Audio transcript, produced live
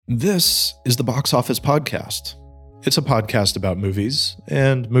This is the Box Office Podcast. It's a podcast about movies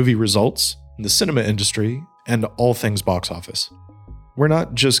and movie results, the cinema industry, and all things box office. We're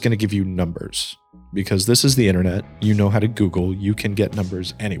not just going to give you numbers, because this is the internet. You know how to Google, you can get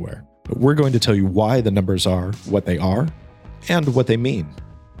numbers anywhere. But we're going to tell you why the numbers are what they are and what they mean.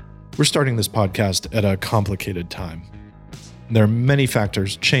 We're starting this podcast at a complicated time. There are many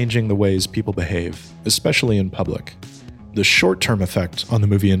factors changing the ways people behave, especially in public. The short-term effect on the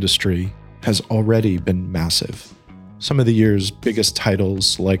movie industry has already been massive. Some of the year's biggest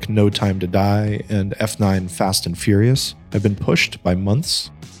titles, like No Time to Die and F9 Fast and Furious, have been pushed by months.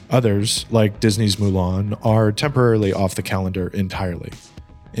 Others, like Disney's Mulan, are temporarily off the calendar entirely.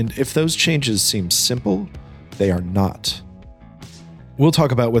 And if those changes seem simple, they are not. We'll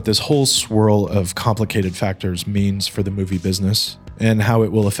talk about what this whole swirl of complicated factors means for the movie business and how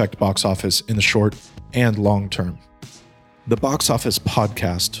it will affect box office in the short and long term. The Box Office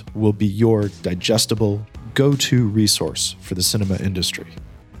Podcast will be your digestible, go-to resource for the cinema industry.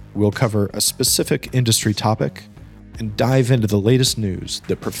 We'll cover a specific industry topic and dive into the latest news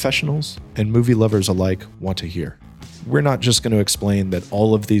that professionals and movie lovers alike want to hear. We're not just going to explain that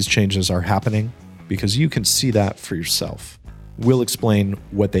all of these changes are happening, because you can see that for yourself. We'll explain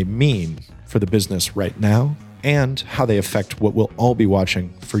what they mean for the business right now and how they affect what we'll all be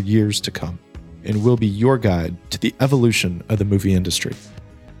watching for years to come. And we'll be your guide to the evolution of the movie industry.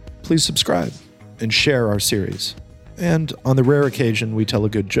 Please subscribe and share our series. And on the rare occasion we tell a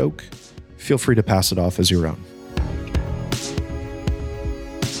good joke, feel free to pass it off as your own.